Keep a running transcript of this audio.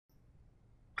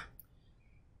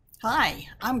Hi,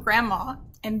 I'm Grandma,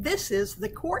 and this is the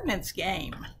coordinates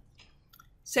game.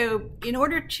 So in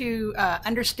order to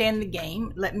understand the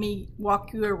game, let me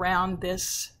walk you around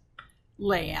this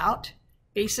layout.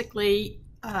 Basically,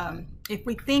 if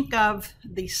we think of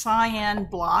the cyan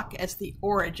block as the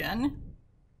origin,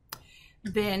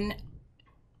 then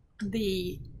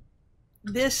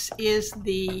this is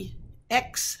the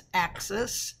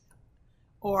x-axis,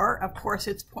 or of course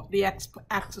the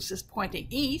x-axis is pointing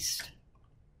east.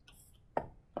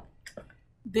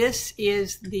 This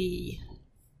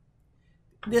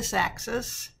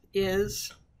axis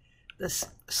is the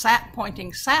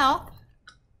pointing south,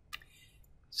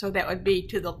 so that would be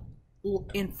to the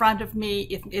in front of me.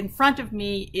 If in front of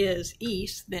me is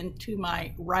east, then to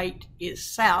my right is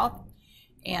south,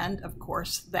 and of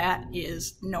course that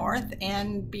is north,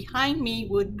 and behind me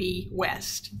would be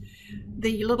west.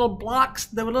 The little blocks,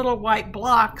 the little white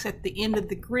blocks at the end of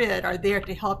the grid are there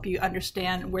to help you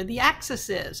understand where the axis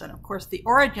is, and of course the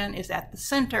origin is at the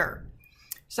center.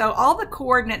 So all the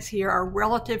coordinates here are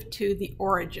relative to the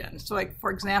origin. So like,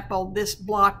 for example, this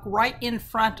block right in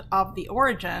front of the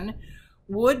origin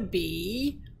would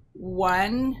be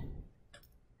 1,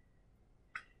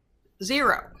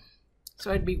 0.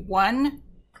 So it'd be 1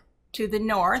 to the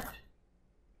north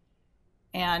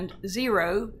and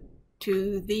 0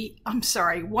 to the,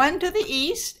 1 to the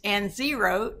east and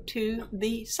 0 to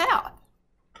the south.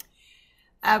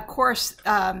 Of course,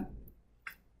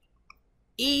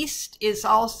 east is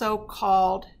also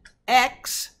called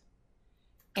X,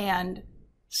 and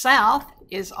south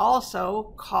is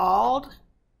also called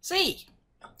Z.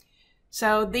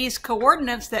 So these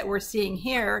coordinates that we're seeing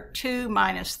here, 2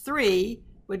 minus 3,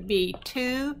 would be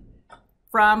 2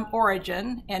 from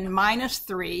origin and minus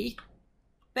 3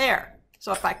 there.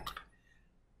 So if I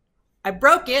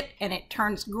broke it and it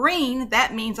turns green,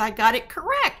 that means I got it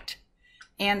correct.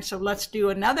 And so let's do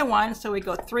another one. So we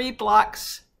go 3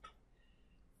 blocks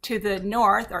to the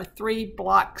north, or 3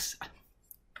 blocks.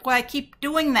 Well, I keep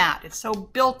doing that. It's so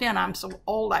built in. I'm so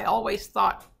old. I always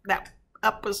thought that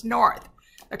up was north.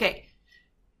 Okay,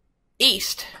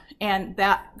 east, and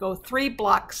that go 3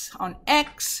 blocks on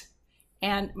X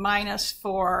and minus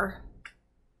 4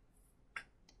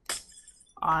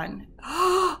 on,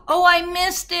 oh, I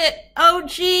missed it. Oh,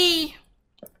 gee.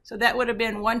 So that would have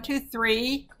been 1, 2,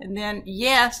 3, and then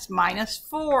yes, minus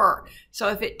 4. So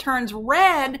if it turns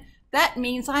red, that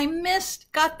means I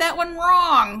got that one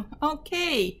wrong.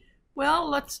 Okay, well,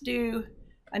 let's do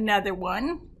another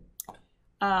one.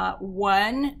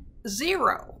 1,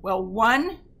 0. Well,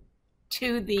 1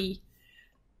 to the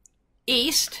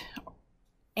east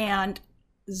and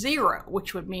 0,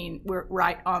 which would mean we're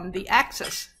right on the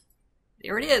axis.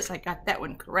 There it is. I got that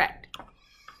one correct.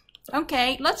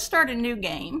 Okay, let's start a new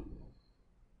game.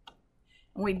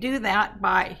 And we do that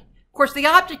by, of course, the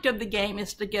object of the game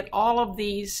is to get all of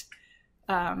these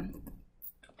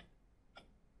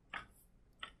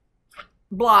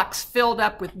blocks filled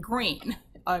up with green.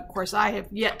 Of course, I have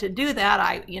yet to do that.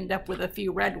 I end up with a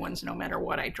few red ones no matter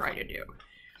what I try to do.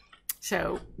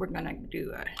 So we're going to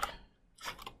do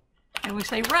and we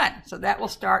say run. So that will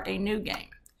start a new game.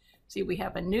 See, we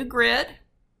have a new grid.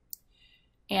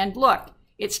 And look,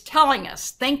 it's telling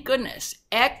us, thank goodness,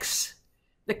 X,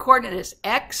 the coordinate is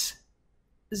X,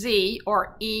 Z,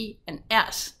 or E and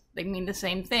S. They mean the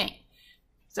same thing.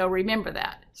 So remember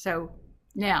that. So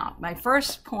now my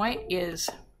first point is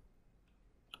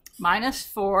minus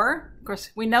 4. Of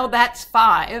course, we know that's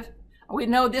 5. We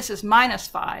know this is minus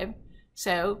 5.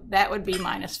 So that would be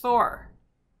minus 4.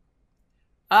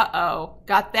 Uh-oh,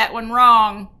 got that one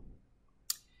wrong.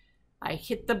 I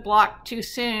hit the block too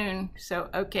soon. So,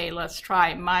 okay, let's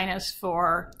try minus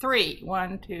 4, 3.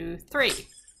 1, 2, 3.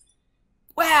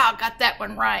 Wow, got that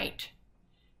one right.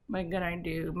 We're going to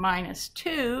do minus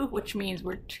 2, which means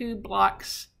we're 2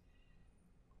 blocks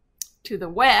to the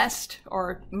west,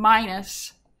 or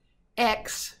minus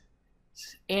X,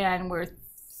 and we're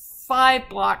 5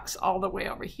 blocks all the way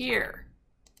over here.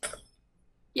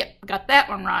 Yep, got that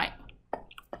one right.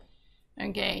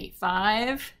 Okay,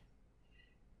 5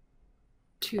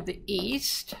 to the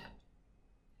east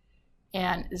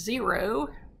and 0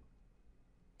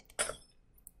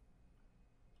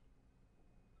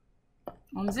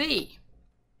 on Z.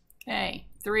 Okay,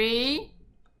 3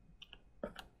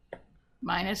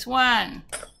 minus 1.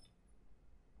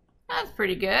 That's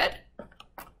pretty good.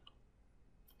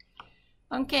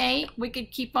 Okay, we could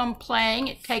keep on playing.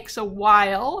 It takes a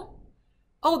while.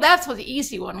 Oh, that's the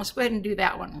easy one. Let's go ahead and do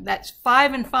that one. That's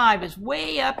 5 and 5 is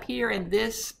way up here in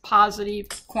this positive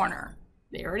corner.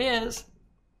 There it is.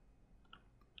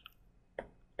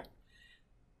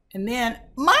 And then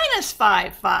minus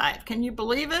 5, 5. Can you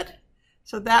believe it?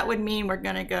 So that would mean we're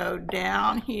going to go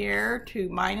down here to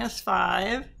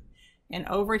 -5 and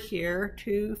over here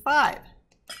to 5.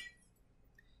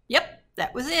 Yep,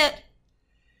 that was it.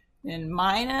 Then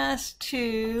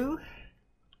 -2,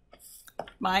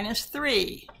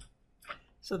 -3.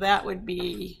 So that would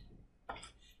be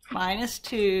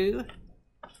 -2.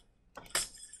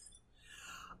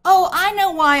 Oh, I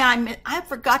know why I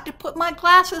forgot to put my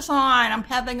glasses on. I'm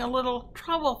having a little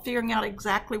trouble figuring out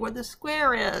exactly where the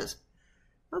square is.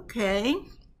 Okay,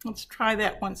 let's try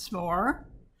that once more.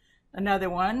 Another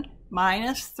one,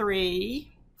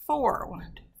 -3, 4.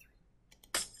 1, 2,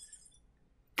 3.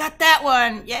 Got that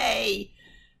one, yay.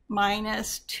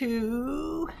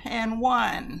 -2 and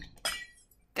 1.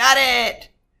 Got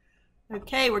it.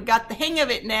 Okay, we got the hang of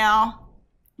it now.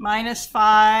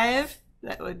 -5,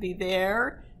 that would be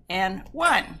there, and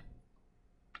 1.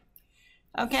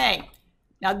 Okay.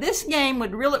 Now this game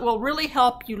will really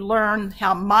help you learn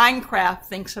how Minecraft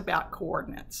thinks about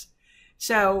coordinates.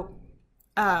 So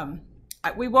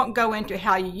we won't go into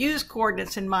how you use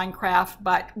coordinates in Minecraft,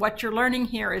 but what you're learning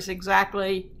here is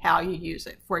exactly how you use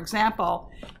it. For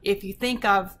example, if you think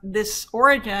of this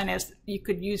origin as you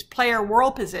could use player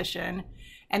world position,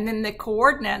 and then the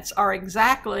coordinates are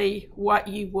exactly what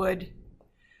you would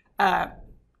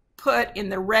put in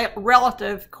the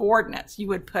relative coordinates. You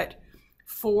would put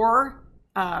 4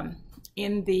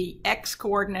 in the x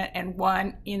coordinate and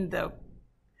 1 in the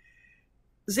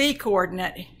z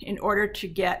coordinate in order to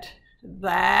get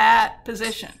that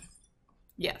position.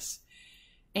 Yes.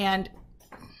 And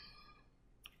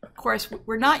of course,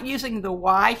 we're not using the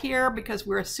y here because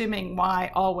we're assuming y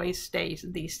always stays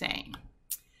the same.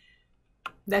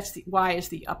 That's the y is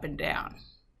the up and down.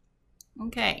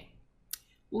 Okay.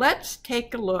 Let's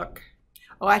take a look.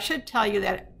 Oh, I should tell you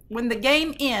that when the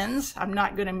game ends, I'm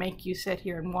not going to make you sit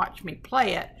here and watch me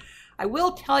play it. I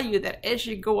will tell you that as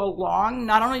you go along,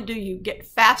 not only do you get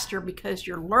faster because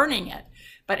you're learning it,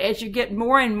 but as you get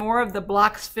more and more of the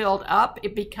blocks filled up,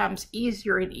 it becomes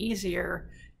easier and easier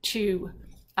to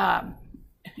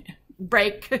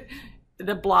break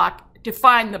the block, to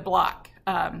find the block.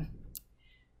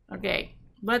 Okay,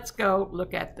 let's go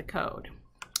look at the code.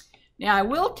 Now, I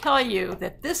will tell you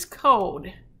that this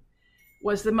code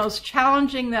was the most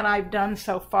challenging that I've done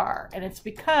so far, and it's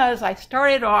because I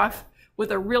started off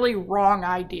with a really wrong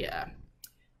idea.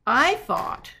 I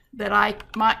thought that I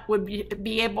would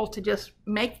be able to just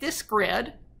make this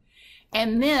grid,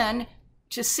 and then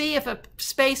to see if a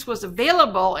space was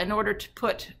available in order to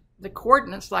put the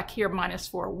coordinates, like here,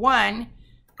 -4, 1,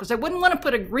 because I wouldn't want to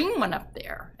put a green one up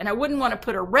there, and I wouldn't want to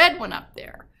put a red one up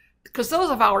there, because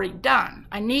those I've already done.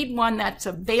 I need one that's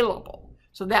available.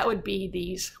 So that would be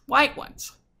these white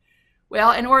ones.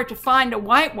 Well, in order to find a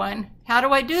white one, how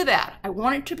do I do that? I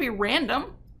want it to be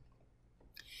random.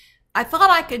 I thought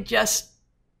I could just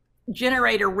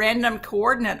generate a random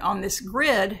coordinate on this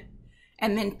grid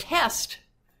and then test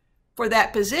for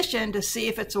that position to see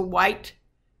if it's a white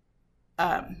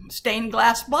stained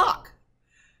glass block.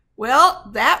 Well,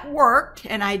 that worked,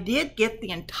 and I did get the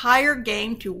entire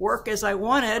game to work as I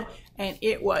wanted, and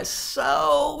it was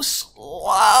so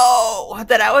slow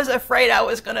that I was afraid I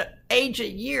was going to age a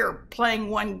year playing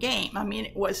one game. I mean,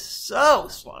 it was so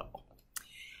slow.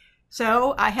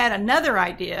 So I had another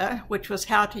idea, which was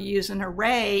how to use an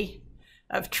array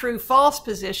of true-false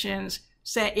positions.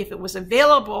 Say if it was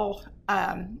available,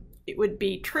 it would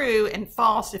be true, and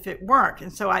false if it weren't.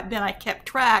 And so then I kept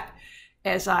track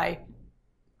as I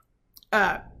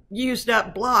used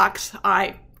up blocks,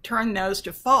 I turned those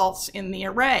to false in the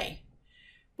array.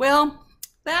 Well,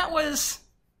 that was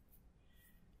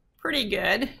pretty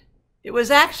good. It was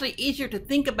actually easier to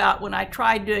think about when I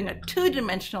tried doing a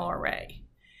 2-dimensional array.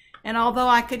 And although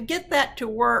I could get that to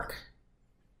work,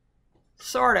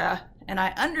 sorta, and I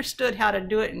understood how to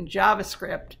do it in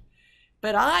JavaScript,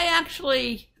 but I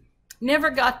actually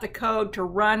never got the code to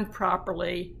run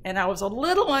properly, and I was a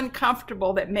little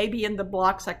uncomfortable that maybe in the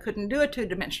blocks I couldn't do a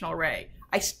 2-dimensional array.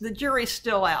 The jury's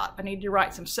still out. I need to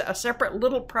write a separate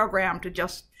little program to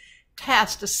just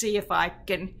test to see if I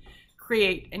can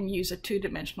create and use a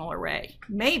 2-dimensional array.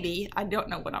 Maybe. I don't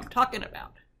know what I'm talking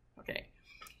about. Okay.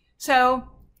 So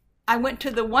I went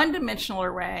to the 1-dimensional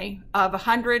array of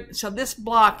 100. So this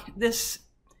block, this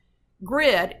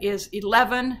grid is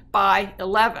 11 by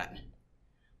 11.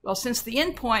 Well, since the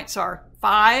endpoints are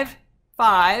 5,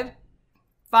 5,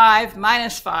 5,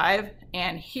 -5,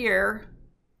 and here,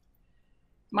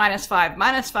 -5,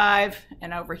 -5,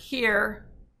 and over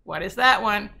here, what is that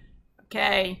one?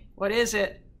 Okay, what is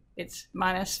it? It's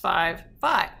 -5,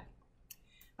 5.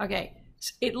 Okay,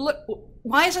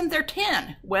 why isn't there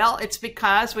 10? Well, it's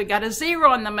because we got a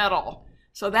 0 in the middle.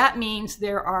 So that means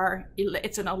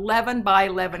it's an 11 by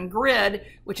 11 grid,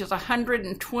 which is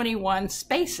 121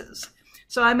 spaces.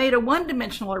 So I made a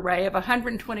one-dimensional array of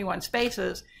 121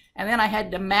 spaces, and then I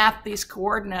had to map these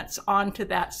coordinates onto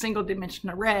that single-dimension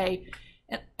array,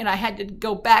 and I had to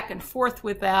go back and forth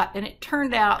with that, and it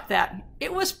turned out that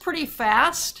it was pretty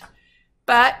fast,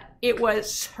 but it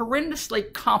was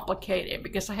horrendously complicated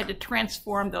because I had to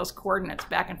transform those coordinates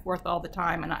back and forth all the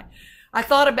time. And I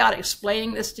thought about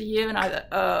explaining this to you, and I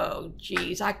thought, oh,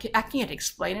 geez, I can't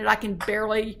explain it. I can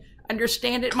barely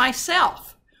understand it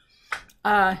myself.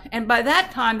 And by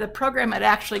that time, the program had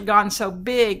actually gotten so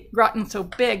big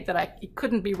that it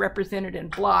couldn't be represented in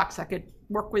blocks. I could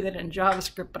work with it in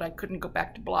JavaScript, but I couldn't go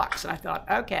back to blocks. And I thought,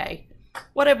 okay,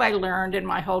 what have I learned in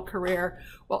my whole career?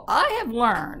 Well, I have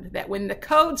learned that when the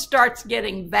code starts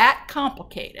getting that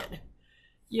complicated,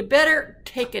 you better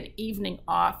take an evening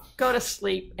off, go to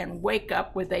sleep, and wake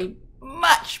up with a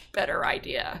much better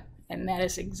idea. And that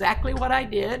is exactly what I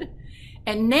did.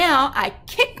 And now I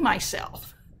kick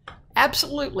myself,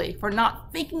 absolutely, for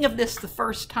not thinking of this the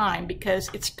first time, because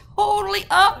it's totally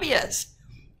obvious.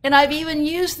 And I've even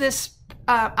used this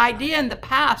idea in the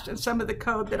past in some of the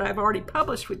code that I've already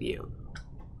published with you.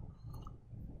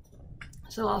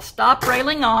 So I'll stop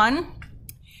railing on.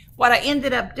 What I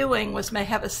ended up doing was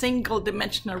have a single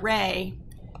dimension array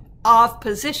of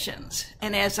positions.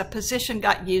 And as a position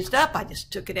got used up, I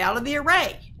just took it out of the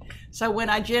array. So when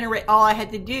I all I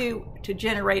had to do to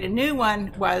generate a new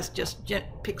one was just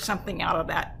pick something out of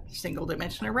that single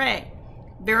dimension array.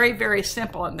 Very, very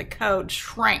simple, and the code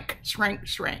shrank.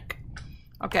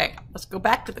 Okay, let's go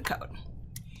back to the code.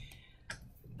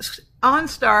 On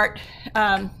start,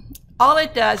 all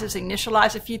it does is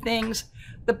initialize a few things.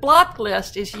 The block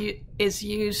list is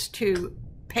used to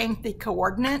paint the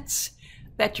coordinates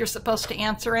that you're supposed to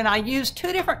answer, and I use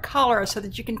two different colors so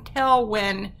that you can tell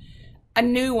when a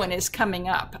new one is coming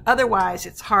up. Otherwise,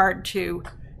 it's hard to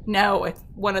know if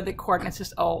one of the coordinates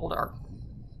is old or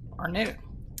new.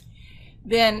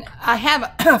 Then I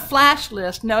have a flash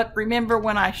list. Remember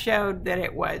when I showed that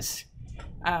it was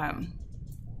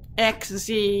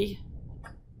XZ,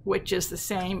 which is the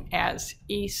same as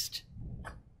east,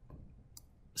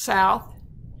 south.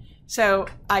 So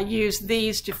I use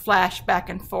these to flash back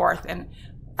and forth, and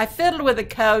I fiddled with the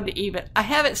code I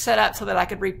have it set up so that I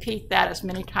could repeat that as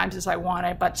many times as I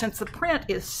wanted, but since the print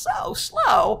is so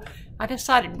slow, I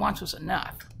decided once was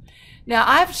enough. Now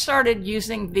I've started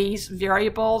using these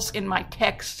variables in my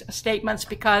text statements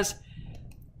because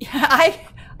I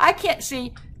can't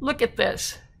see, look at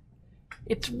this.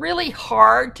 It's really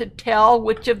hard to tell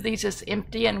which of these is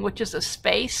empty and which is a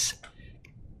space.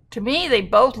 To me, they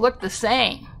both look the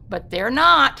same, but they're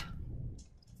not.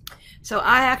 So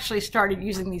I actually started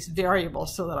using these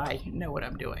variables so that I know what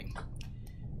I'm doing.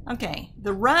 Okay,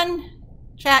 the run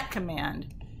chat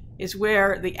command is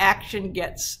where the action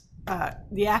gets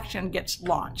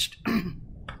launched.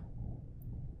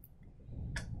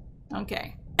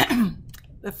 Okay,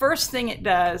 the first thing it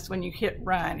does when you hit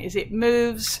run is it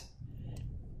moves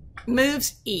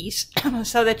east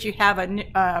so that you have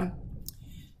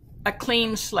a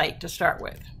clean slate to start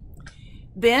with.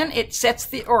 Then it sets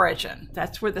the origin.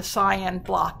 That's where the cyan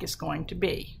block is going to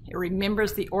be. It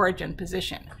remembers the origin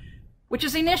position, which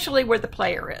is initially where the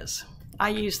player is. I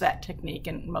use that technique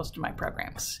in most of my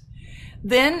programs.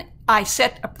 Then I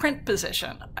set a print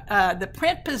position. The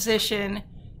print position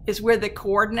is where the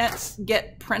coordinates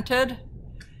get printed,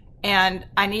 and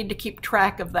I need to keep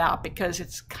track of that because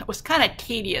it was kind of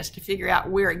tedious to figure out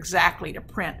where exactly to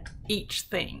print each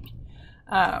thing.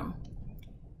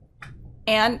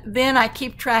 And then I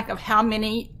keep track of how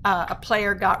many a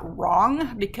player got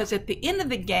wrong, because at the end of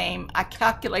the game, I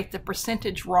calculate the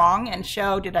percentage wrong and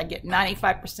show, did I get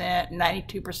 95%,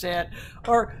 92%,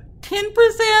 or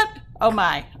 10%? Oh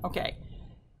my, okay.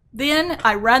 Then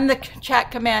I run the chat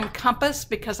command compass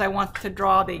because I want to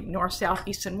draw the north, south,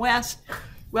 east, and west.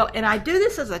 Well, and I do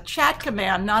this as a chat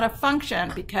command, not a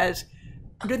function, because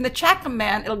during the chat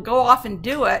command, it'll go off and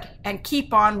do it and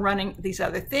keep on running these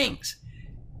other things.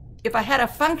 If I had a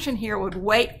function here, it would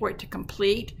wait for it to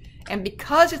complete. And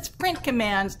because it's print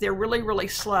commands, they're really, really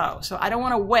slow. So I don't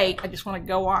want to wait. I just want to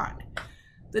go on.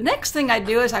 The next thing I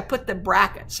do is I put the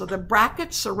brackets. So the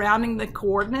brackets surrounding the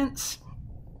coordinates,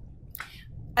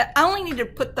 I only need to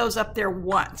put those up there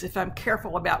once if I'm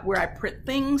careful about where I print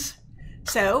things.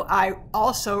 So I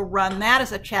also run that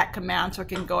as a chat command so I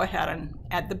can go ahead and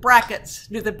add the brackets,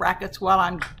 do the brackets while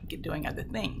I'm doing other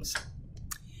things.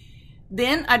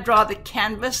 Then I draw the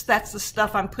canvas. That's the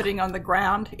stuff I'm putting on the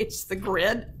ground. It's the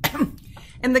grid.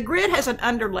 And the grid has an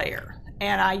underlayer.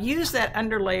 And I use that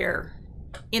underlayer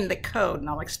in the code, and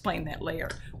I'll explain that later.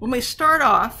 When we start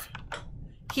off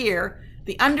here,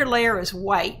 the underlayer is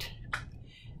white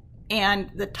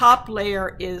and the top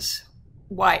layer is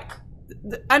white.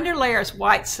 The underlayer is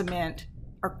white cement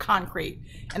or concrete,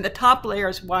 and the top layer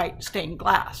is white stained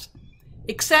glass,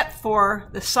 except for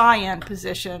the cyan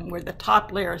position where the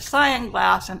top layer is cyan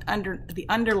glass and the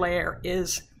underlayer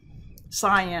is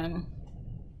cyan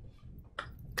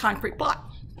concrete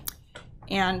block.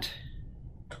 And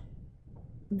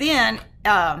then,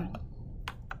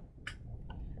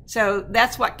 so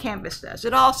that's what Canvas does.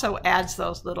 It also adds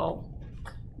those little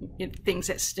things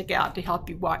that stick out to help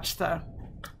you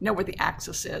know where the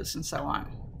axis is and so on.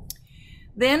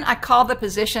 Then I call the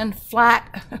position flash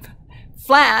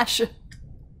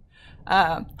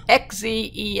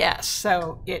XZES.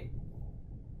 So it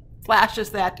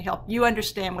flashes that to help you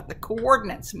understand what the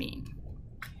coordinates mean.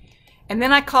 And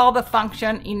then I call the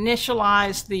function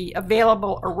initialize the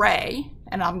available array,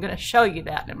 and I'm going to show you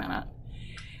that in a minute.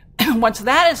 Once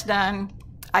that is done,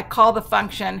 I call the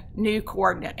function new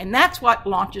coordinate, and that's what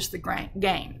launches the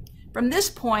game. From this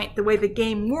point, the way the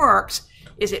game works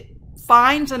is it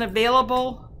finds an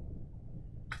available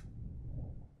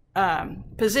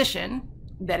position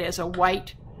that is a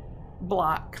white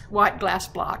glass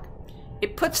block.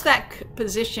 It puts that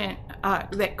position,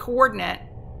 that coordinate,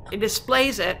 it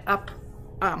displays it up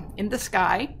in the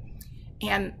sky,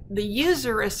 and the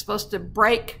user is supposed to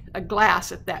break a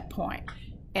glass at that point.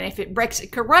 And if it breaks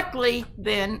it correctly,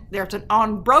 then there's an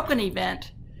unbroken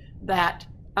event that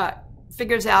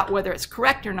figures out whether it's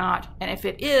correct or not. And if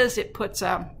it is, it puts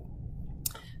a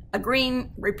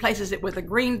green, replaces it with a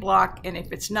green block, and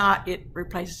if it's not, it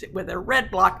replaces it with a red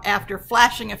block after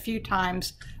flashing a few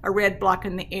times a red block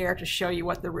in the air to show you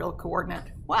what the real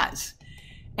coordinate was.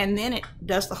 And then it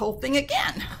does the whole thing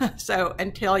again. So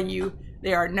until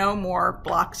there are no more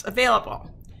blocks available.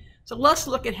 So let's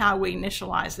look at how we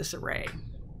initialize this array.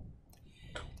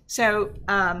 So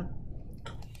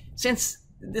since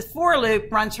the for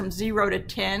loop runs from 0 to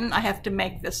 10, I have to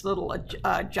make this little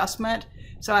adjustment.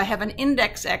 So I have an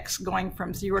index x going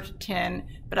from 0 to 10,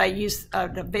 but I use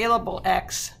an available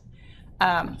x,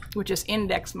 which is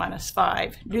index minus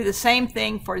 5. Do the same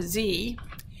thing for z.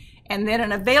 And then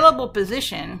an available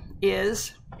position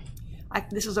is,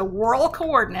 this is a whirl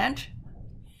coordinate,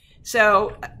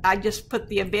 so I just put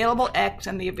the available x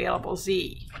and the available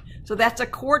z. So that's a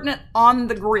coordinate on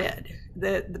the grid.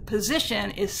 The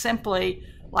position is simply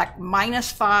like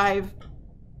 -5,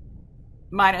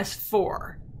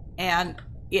 -4. And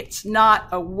it's not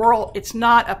a whirl, it's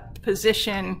not a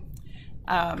position,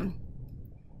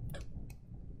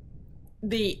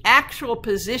 the actual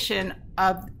position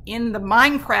in the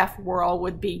Minecraft world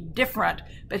would be different,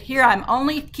 but here I'm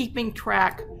only keeping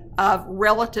track of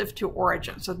relative to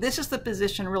origin. So this is the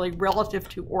position really relative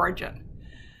to origin.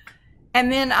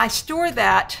 And then I store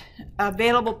that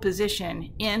available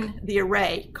position in the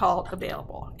array called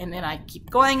available. And then I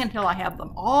keep going until I have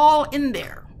them all in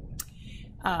there.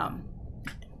 And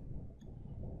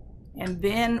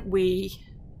then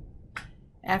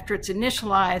after it's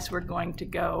initialized, we're going to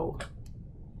go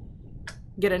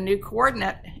get a new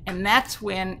coordinate, and that's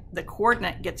when the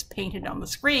coordinate gets painted on the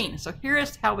screen. So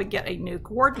here's how we get a new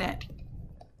coordinate.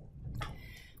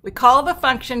 We call the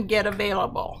function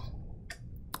getAvailable.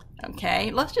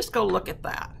 Okay, let's just go look at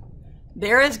that.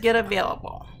 There is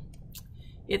getAvailable.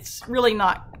 It's really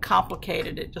not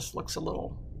complicated, it just looks a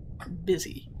little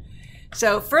busy.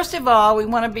 So first of all, we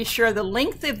want to be sure the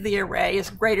length of the array is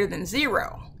greater than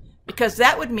 0, because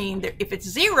that would mean that if it's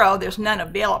 0, there's none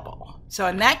available. So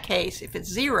in that case, if it's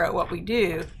 0, what we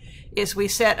do is we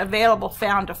set available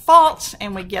found to false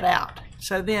and we get out.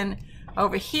 So then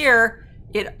over here,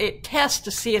 it tests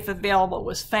to see if available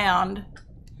was found.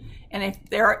 And if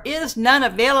there is none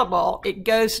available, it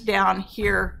goes down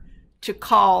here to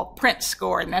call print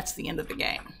score, and that's the end of the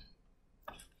game.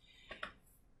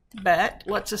 But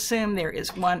let's assume there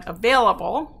is one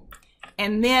available,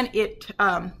 and then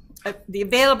the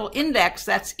available index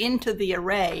that's into the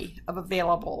array of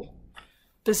available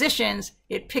positions,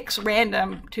 it picks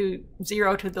random to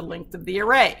 0 to the length of the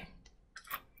array.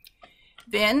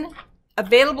 Then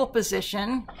available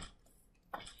position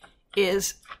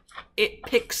is, it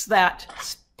picks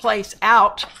that place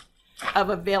out of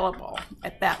available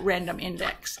at that random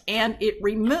index, and it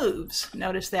removes,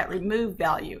 notice that remove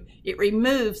value, it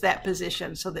removes that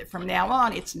position so that from now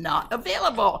on it's not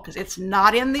available because it's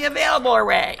not in the available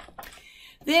array.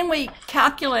 Then we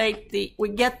calculate we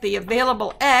get the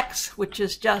available x, which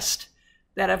is just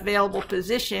that available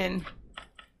position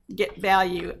get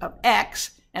value of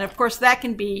x, and of course that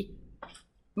can be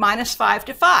 -5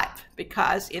 to 5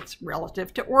 because it's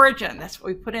relative to origin. That's what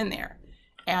we put in there.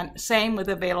 And same with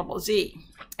available Z.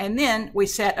 And then we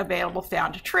set available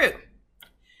found to true.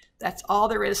 That's all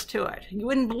there is to it. You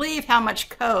wouldn't believe how much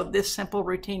code this simple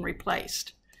routine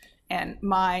replaced. And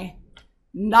my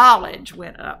knowledge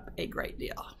went up a great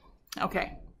deal.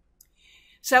 Okay.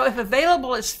 So if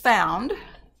available is found,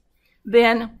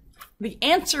 then the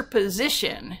answer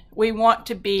position we want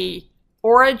to be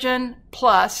origin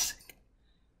plus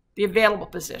the available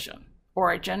position.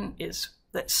 Origin is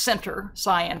the center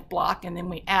cyan block, and then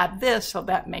we add this, so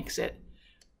that makes it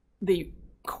the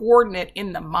coordinate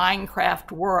in the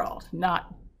Minecraft world,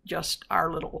 not just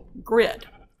our little grid.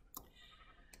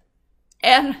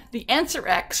 And the answer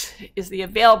X is the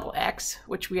available X,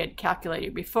 which we had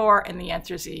calculated before, and the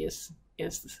answer Z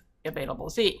is available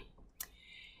Z.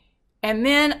 And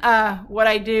then what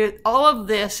I do, all of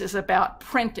this is about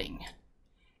printing.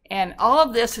 And all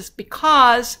of this is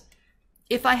because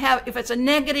if it's a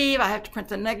negative, I have to print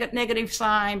the negative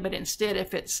sign, but instead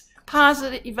if it's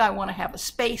positive, I want to have a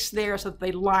space there so that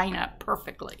they line up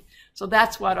perfectly. So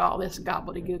that's what all this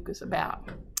gobbledygook is about.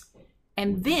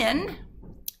 And then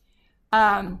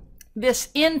this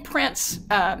inprints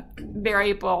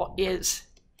variable is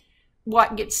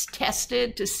what gets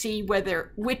tested to see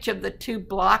which of the two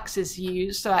blocks is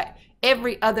used. So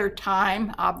every other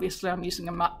time, obviously I'm using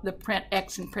the print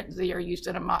X and print Z are used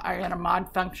in a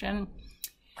mod function.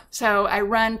 So I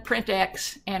run print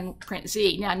X and print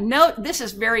Z. Now note, this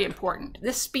is very important.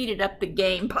 This speeded up the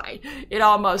game by, it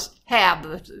almost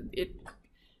halved, it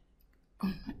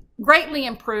greatly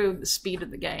improved the speed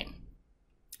of the game.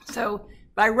 So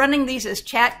by running these as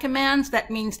chat commands,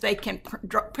 that means they can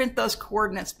print those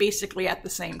coordinates basically at the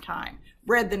same time,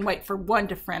 rather than wait for one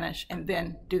to finish and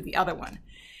then do the other one.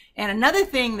 And another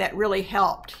thing that really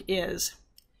helped is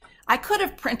I could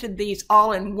have printed these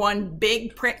all in one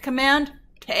big print command.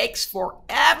 Takes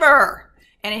forever,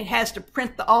 and it has to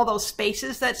print all those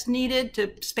spaces that's needed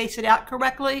to space it out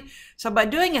correctly. So by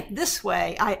doing it this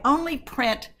way, I only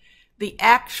print the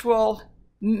actual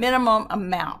minimum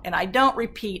amount, and I don't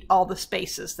repeat all the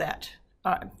spaces that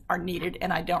are needed,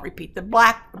 and I don't repeat the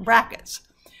brackets.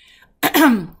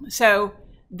 So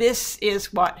this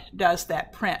is what does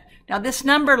that print. Now this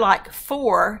number like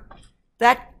 4,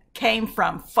 that came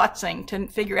from futzing to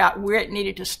figure out where it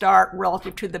needed to start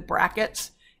relative to the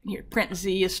brackets. And here, print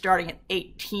Z is starting at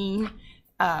 18.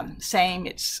 Same,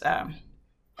 it's,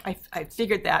 I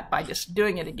figured that by just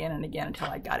doing it again and again until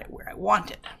I got it where I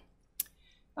wanted.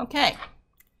 Okay,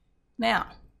 now,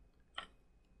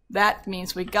 that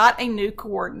means we got a new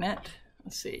coordinate.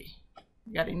 Let's see,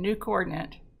 we got a new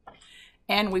coordinate,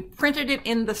 and we printed it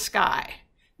in the sky.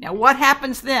 Now what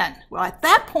happens then? Well, at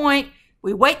that point,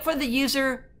 we wait for the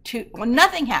user well,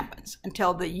 nothing happens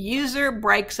until the user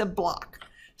breaks a block.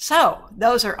 So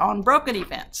those are unbroken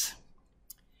events.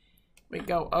 We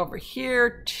go over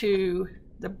here to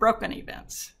the broken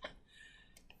events.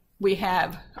 We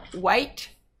have white,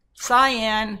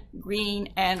 cyan,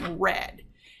 green, and red.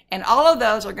 And all of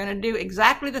those are going to do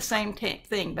exactly the same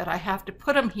thing, but I have to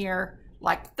put them here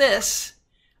like this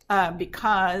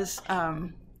because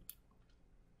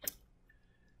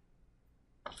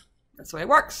that's the way it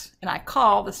works. And I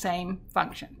call the same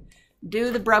function. Do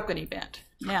the broken event.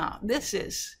 Now, this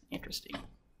is interesting.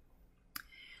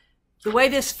 The way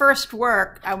this first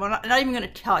worked, I'm not even going to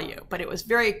tell you, but it was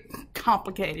very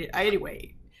complicated.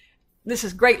 Anyway, this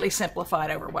is greatly simplified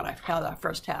over how I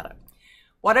first had it.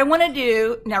 What I want to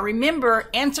do, now remember,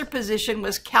 answer position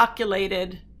was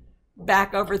calculated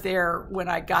back over there when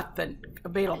I got the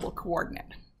available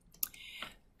coordinate.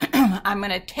 I'm going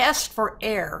to test for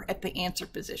error at the answer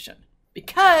position.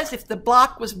 Because if the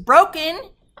block was broken,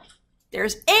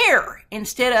 there's air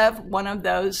instead of one of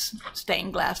those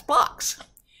stained glass blocks.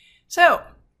 So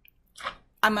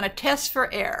I'm going to test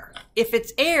for air. If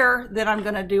it's air, then I'm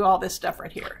going to do all this stuff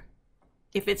right here.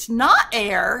 If it's not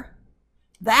air,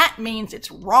 that means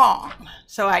it's wrong.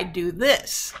 So I do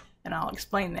this, and I'll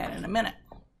explain that in a minute.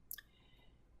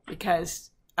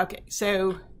 Because, okay,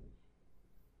 so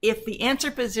if the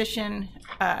answer position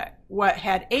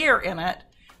had air in it,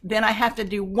 then I have to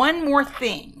do one more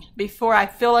thing before I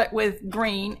fill it with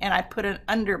green and I put an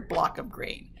under block of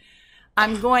green.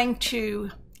 I'm going to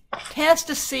test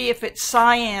to see if it's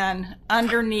cyan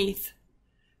underneath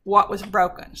what was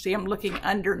broken. See, I'm looking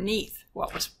underneath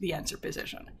what was the answer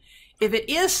position. If it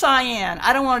is cyan,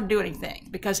 I don't want to do anything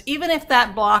because even if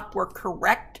that block were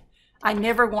correct, I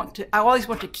always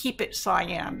want to keep it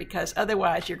cyan because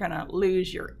otherwise you're going to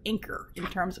lose your inker in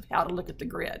terms of how to look at the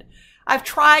grid. I've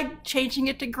tried changing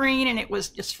it to green and it was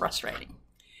just frustrating.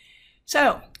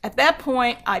 So at that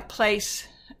point, I place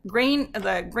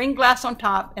the green glass on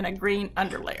top and a green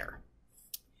underlayer.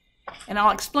 And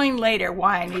I'll explain later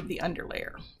why I need the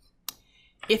underlayer.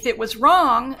 If it was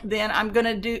wrong, then I'm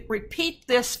going to repeat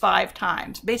this 5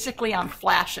 times. Basically, I'm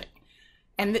flashing.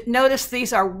 And notice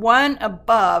these are one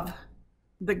above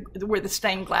where the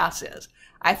stained glass is.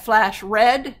 I flash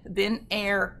red, then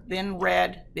air, then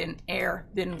red, then air,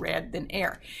 then red, then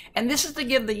air. And this is to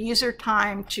give the user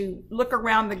time to look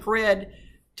around the grid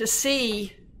to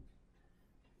see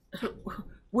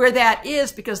where that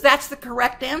is, because that's the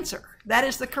correct answer. That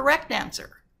is the correct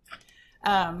answer.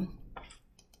 And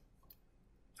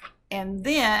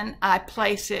then I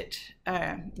place it,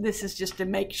 this is just to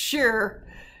make sure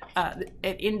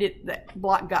that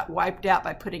block got wiped out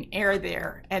by putting air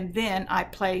there. And then I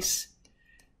place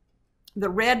the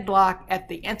red block at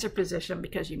the answer position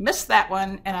because you missed that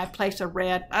one, and I place a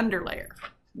red underlayer,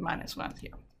 -1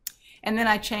 here. And then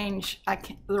I change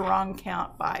the wrong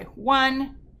count by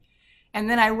 1. And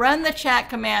then I run the chat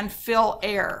command fill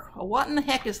error. Well, what in the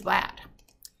heck is that?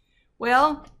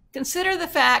 Well, consider the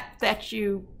fact that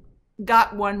you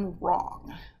got one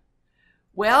wrong.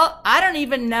 Well, I don't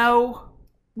even know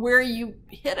where you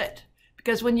hit it,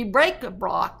 because when you break a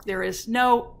block, there is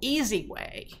no easy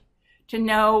way to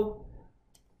know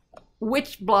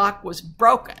which block was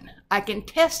broken. I can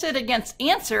test it against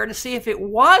answer to see if it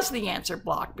was the answer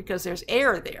block, because there's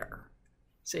error there.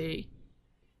 See?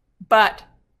 But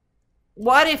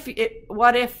what if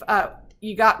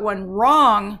you got one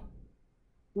wrong?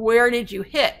 Where did you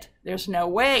hit? There's no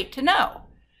way to know.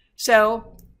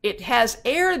 So it has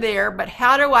error there, but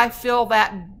how do I fill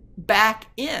that back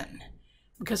in?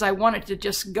 Because I want it to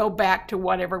just go back to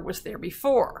whatever was there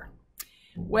before.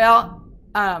 Well,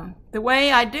 the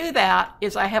way I do that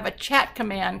is I have a chat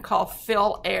command called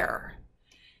fill error.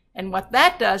 And what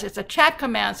that does, it's a chat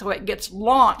command, so it gets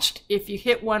launched if you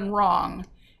hit one wrong.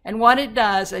 And what it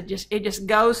does, it just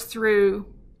goes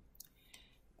through,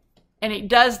 and it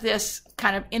does this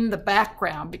kind of in the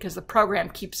background because the program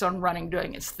keeps on running,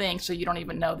 doing its thing, so you don't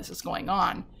even know this is going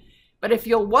on. But if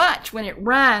you'll watch when it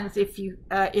runs, if you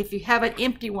have an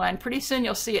empty one, pretty soon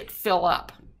you'll see it fill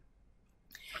up.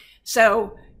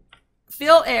 So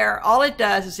fill error, all it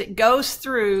does is it goes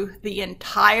through the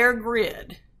entire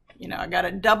grid. You know, I got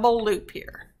a double loop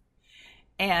here.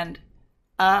 And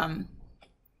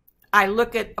I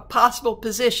look at a possible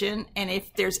position, and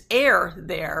if there's error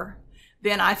there,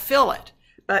 then I fill it.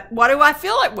 But what do I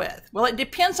fill it with? Well, it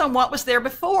depends on what was there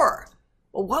before.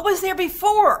 Well, what was there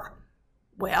before?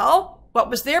 Well, what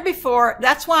was there before,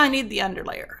 that's why I need the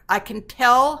underlayer. I can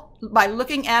tell by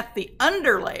looking at the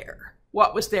underlayer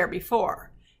what was there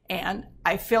before. And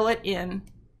I fill it in,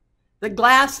 the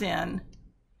glass in,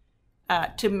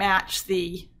 to match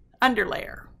the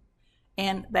underlayer.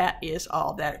 And that is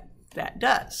all that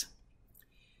does.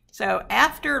 So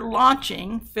after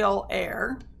launching fill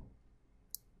error,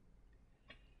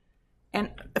 and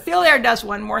fill error does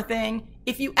one more thing.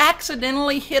 If you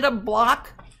accidentally hit a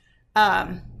block,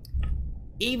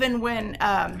 even when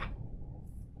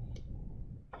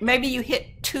maybe you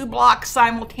hit 2 blocks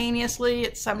simultaneously,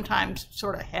 it sometimes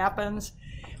sort of happens.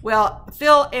 Well,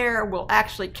 fill error will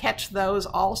actually catch those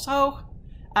also,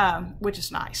 which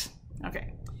is nice.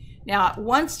 Okay. Now,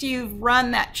 once you've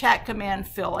run that chat command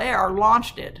fill error,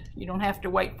 launched it, you don't have to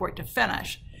wait for it to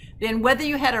finish. Then whether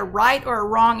you had a right or a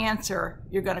wrong answer,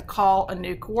 you're going to call a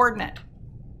new coordinate.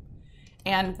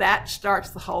 And that starts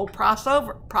the whole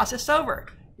process over.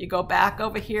 You go back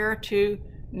over here to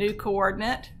new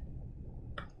coordinate,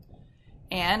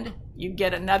 and you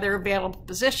get another available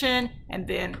position, and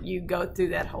then you go through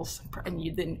that whole, and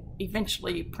you then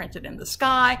eventually print it in the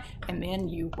sky, and then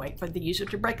you wait for the user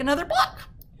to break another block.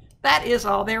 That is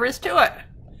all there is to it.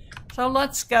 So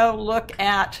let's go look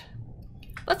at,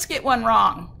 let's get one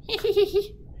wrong.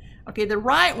 Okay, the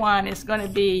right one is going to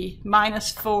be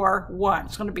 -4, 1.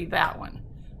 It's going to be that one.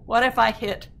 What if I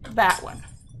hit that one?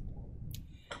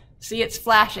 See, it's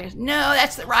flashing. No,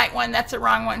 that's the right one. That's the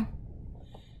wrong one.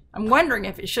 I'm wondering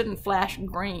if it shouldn't flash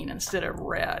green instead of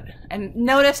red. And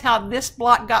notice how this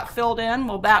block got filled in.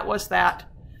 Well, that was that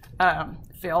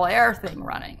fill error thing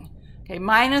running. Okay,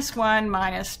 -1,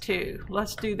 -2.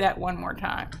 Let's do that one more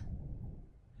time.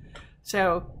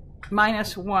 So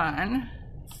 -1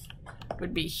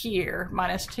 would be here,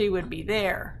 -2 would be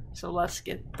there. So let's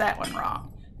get that one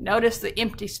wrong. Notice the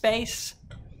empty space.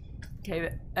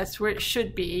 Okay, that's where it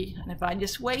should be. And if I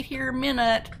just wait here a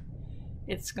minute,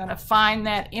 it's going to find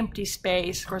that empty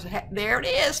space. Of course, there it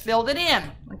is, filled it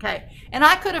in. Okay, and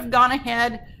I could have gone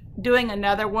ahead doing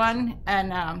another one.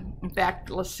 And in fact,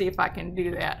 let's see if I can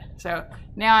do that. So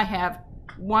now I have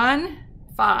 1,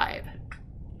 5.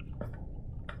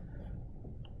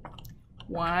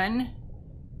 1,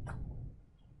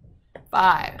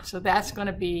 5. So that's going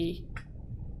to be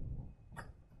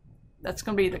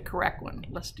the correct one.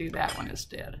 Let's do that one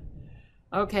instead.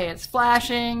 Okay, it's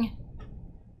flashing.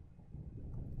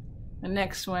 The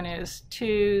next one is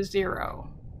 2,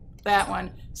 0. That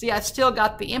one. See, I still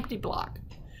got the empty block.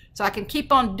 So I can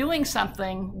keep on doing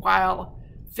something while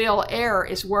fill error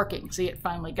is working. See, it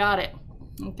finally got it.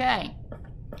 Okay.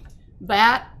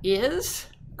 That is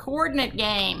coordinate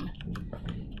game.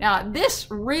 Now, this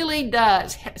really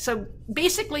does. So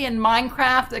basically in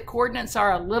Minecraft, the coordinates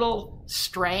are a little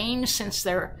strange since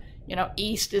they're, you know,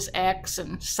 east is X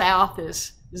and south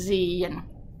is Z, and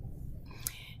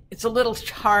it's a little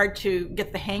hard to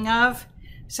get the hang of.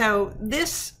 So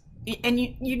this, and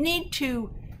you need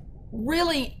to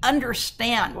really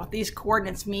understand what these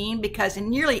coordinates mean, because in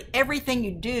nearly everything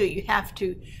you do, you have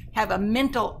to have a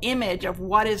mental image of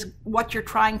what you're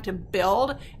trying to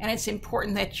build, and it's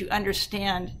important that you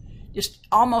understand just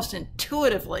almost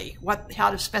intuitively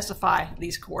how to specify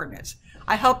these coordinates.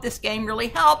 I hope this game really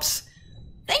helps.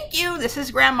 Thank you. This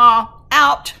is Grandma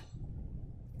out.